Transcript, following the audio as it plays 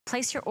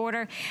place your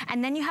order,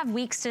 and then you have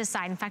weeks to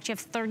decide. In fact, you have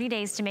 30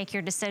 days to make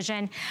your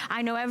decision.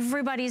 I know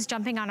everybody's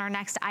jumping on our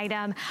next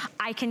item.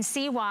 I can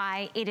see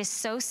why it is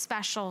so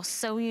special,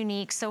 so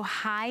unique, so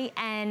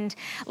high-end,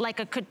 like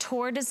a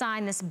couture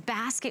design, this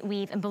basket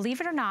weave, and believe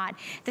it or not,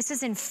 this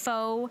is in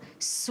faux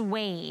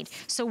suede.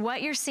 So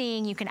what you're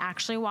seeing, you can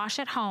actually wash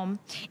at home.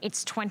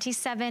 It's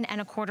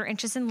 27¼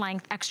 inches in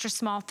length, extra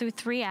small through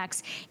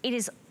 3X. It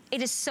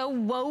is so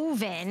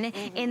woven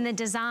in the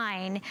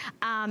design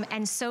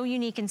and so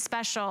unique and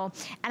special.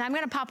 And I'm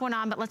gonna pop one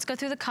on, but let's go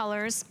through the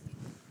colors.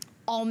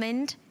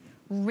 Almond,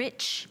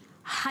 rich,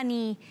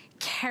 honey,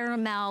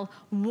 caramel,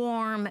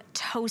 warm,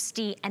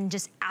 toasty, and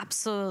just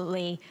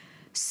absolutely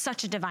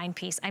such a divine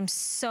piece. I'm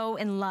so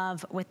in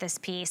love with this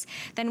piece.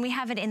 Then we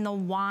have it in the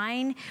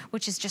wine,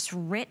 which is just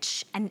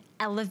rich and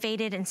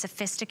elevated and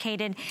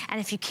sophisticated. And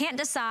if you can't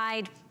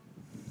decide,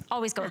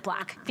 always go with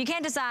black. If you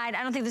can't decide,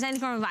 I don't think there's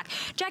anything wrong with black.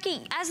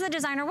 Jackie, as the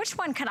designer, which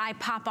one could I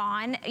pop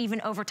on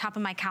even over top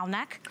of my cowl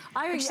neck?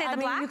 Would you say the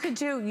black?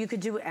 You could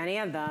do any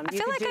of them. I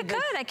feel like I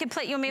could. I could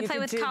play, you want me to play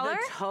with color? You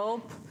could do the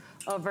taupe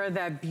over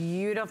that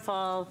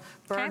beautiful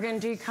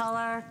burgundy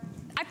color.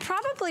 I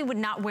probably would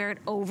not wear it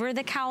over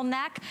the cowl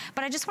neck,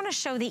 but I just want to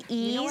show the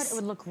ease. You know what? It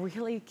would look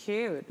really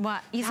cute.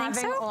 What? You think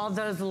so? Having all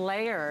those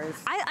layers.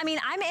 I mean,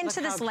 I'm into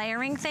this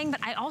layering thing,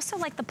 but I also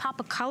like the pop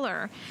of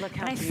color. Look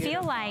how beautiful. But I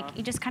feel like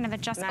you just kind of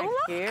adjust. Isn't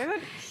that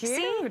cute?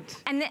 Cute. See?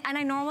 And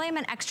I normally am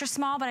an extra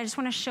small, but I just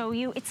want to show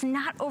you, it's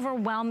not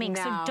overwhelming.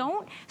 No. So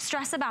don't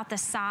stress about the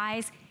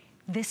size.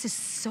 This is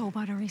so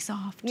buttery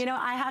soft. You know,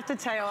 I have to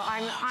tell you,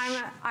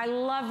 I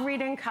love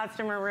reading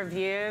customer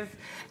reviews,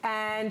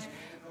 and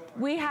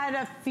we had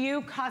a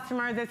few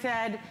customers that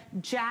said,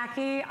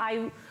 Jackie,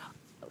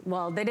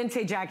 well, they didn't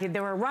say Jackie, they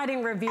were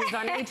writing reviews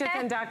on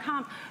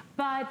hsn.com,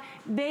 but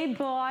they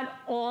bought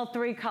all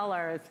 3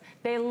 colors.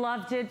 They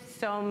loved it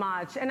so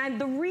much.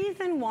 And the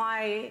reason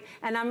why,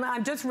 and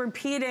I'm just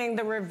repeating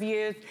the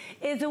reviews,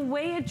 is the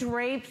way it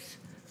drapes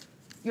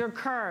your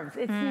curves.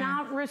 It's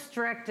not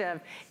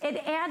restrictive. It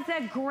adds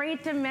that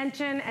great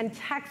dimension and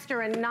texture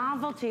and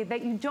novelty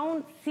that you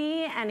don't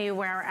see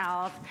anywhere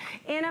else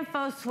in a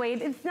faux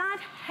suede. It's not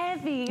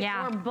heavy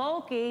or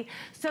bulky,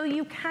 so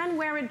you can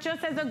wear it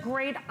just as a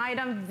great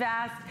item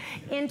vest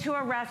into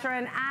a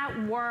restaurant,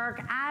 at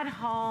work, at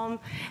home,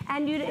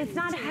 and it's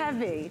not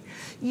heavy.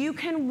 You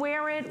can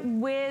wear it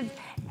with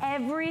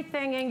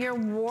everything in your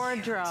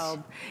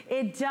wardrobe.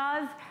 It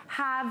does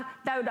have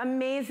that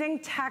amazing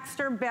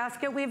texture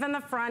basket weave in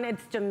the front.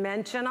 It's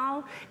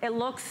dimensional. It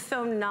looks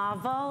so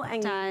novel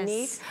and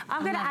unique.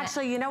 I'm gonna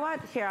actually, you know what?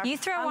 Here. You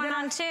throw one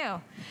on too.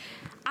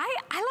 I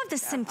love the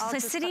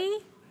simplicity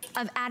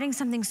of adding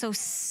something so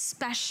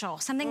special,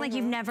 something like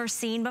you've never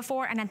seen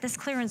before, and at this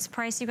clearance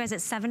price, you guys,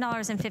 it's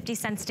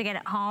 $7.50 to get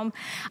it home.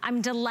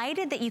 I'm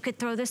delighted that you could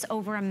throw this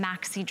over a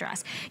maxi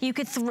dress. You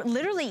could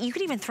literally, you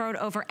could even throw it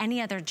over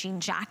any other jean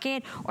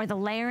jacket or the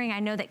layering. I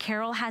know that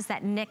Carol has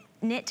that knit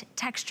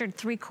textured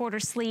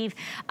 3/4 sleeve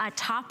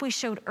top we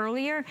showed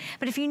earlier.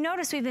 But if you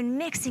notice, we've been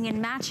mixing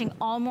and matching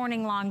all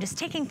morning long, just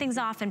taking things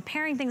off and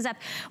pairing things up,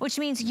 which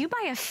means you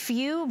buy a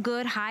few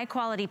good high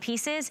quality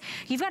pieces,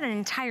 you've got an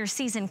entire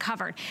season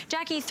covered.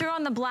 Jackie, threw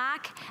on the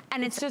black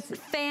and it's just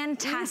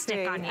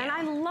fantastic on you. And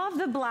I love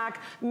the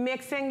black,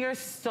 mixing your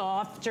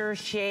softer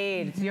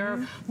shades,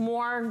 your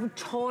more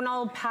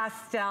tonal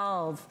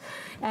pastels,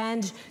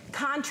 and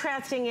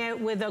contrasting it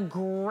with a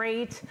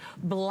great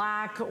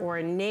black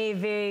or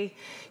navy.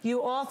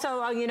 You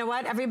also, you know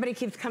what? Everybody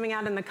keeps coming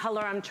out in the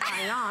color I'm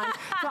trying on.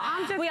 So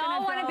I'm just we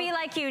all want to be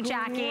like you,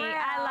 Jackie.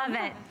 I love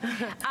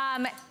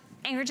it.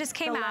 Anger just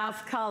came out. The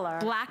last color.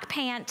 Black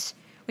pant.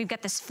 We've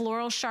got this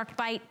floral shark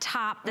bite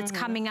top that's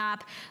coming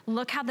up.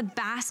 Look how the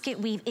basket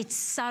weave, it's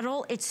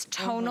subtle, it's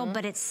tonal,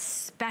 but it's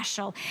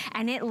special.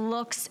 And it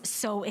looks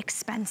so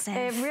expensive.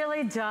 It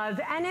really does.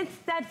 And it's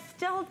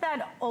still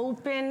that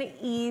open,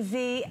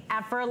 easy,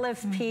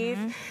 effortless piece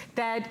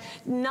that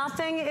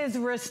nothing is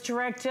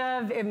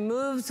restrictive. It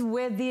moves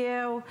with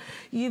you.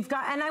 You've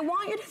got, and I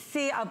want you to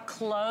see up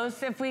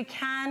close if we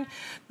can,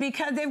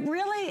 because it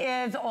really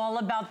is all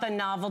about the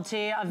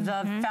novelty of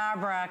the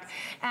fabric.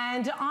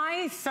 And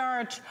I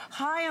search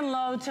high and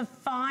low to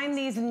find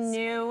these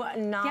new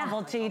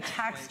novelty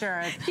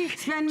textures. You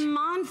spend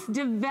months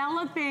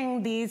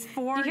developing these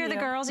for you. You hear the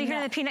girls, you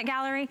hear the peanut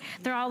gallery,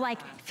 they're all like,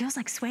 it feels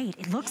like suede.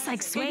 It looks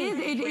like suede.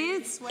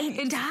 It's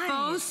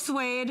faux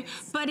suede,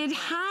 but it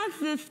has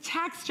this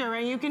texture,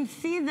 and you can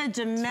see the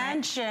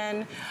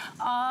dimension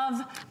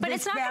of But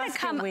it's not gonna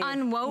come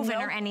unwoven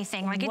or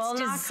anything. Like, it's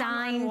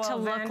designed to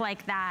look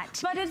like that.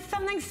 But it's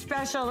something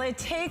special. It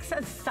takes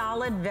a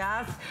solid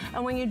vest,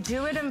 and when you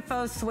do it in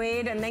faux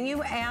suede, and then you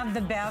you add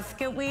the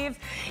basket weave,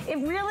 it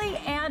really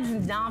adds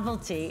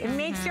novelty. It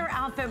makes your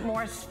outfit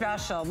more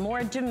special,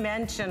 more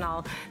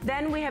dimensional.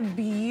 Then we have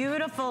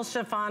beautiful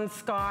chiffon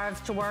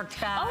scarves to work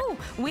back. Oh,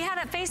 we had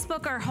a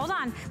Facebooker, hold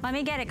on, let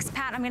me get it,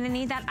 Pat, I'm gonna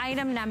need that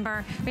item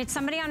number. We had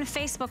somebody on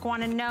Facebook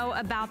want to know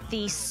about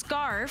the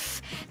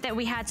scarf that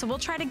we had, so we'll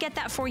try to get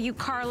that for you,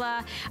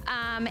 Carla.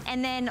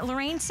 And then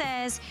Lorraine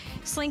says,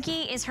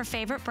 Slinky is her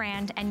favorite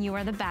brand, and you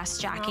are the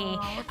best, Jackie.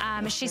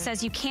 She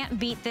says, you can't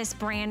beat this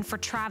brand for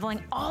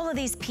traveling. All of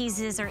these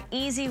pieces are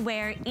easy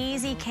wear,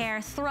 easy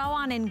care, throw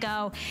on and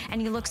go,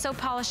 and you look so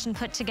polished and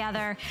put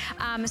together.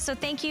 So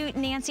thank you,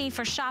 Nancy,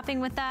 for shopping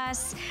with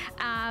us.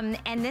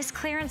 And this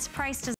clearance price does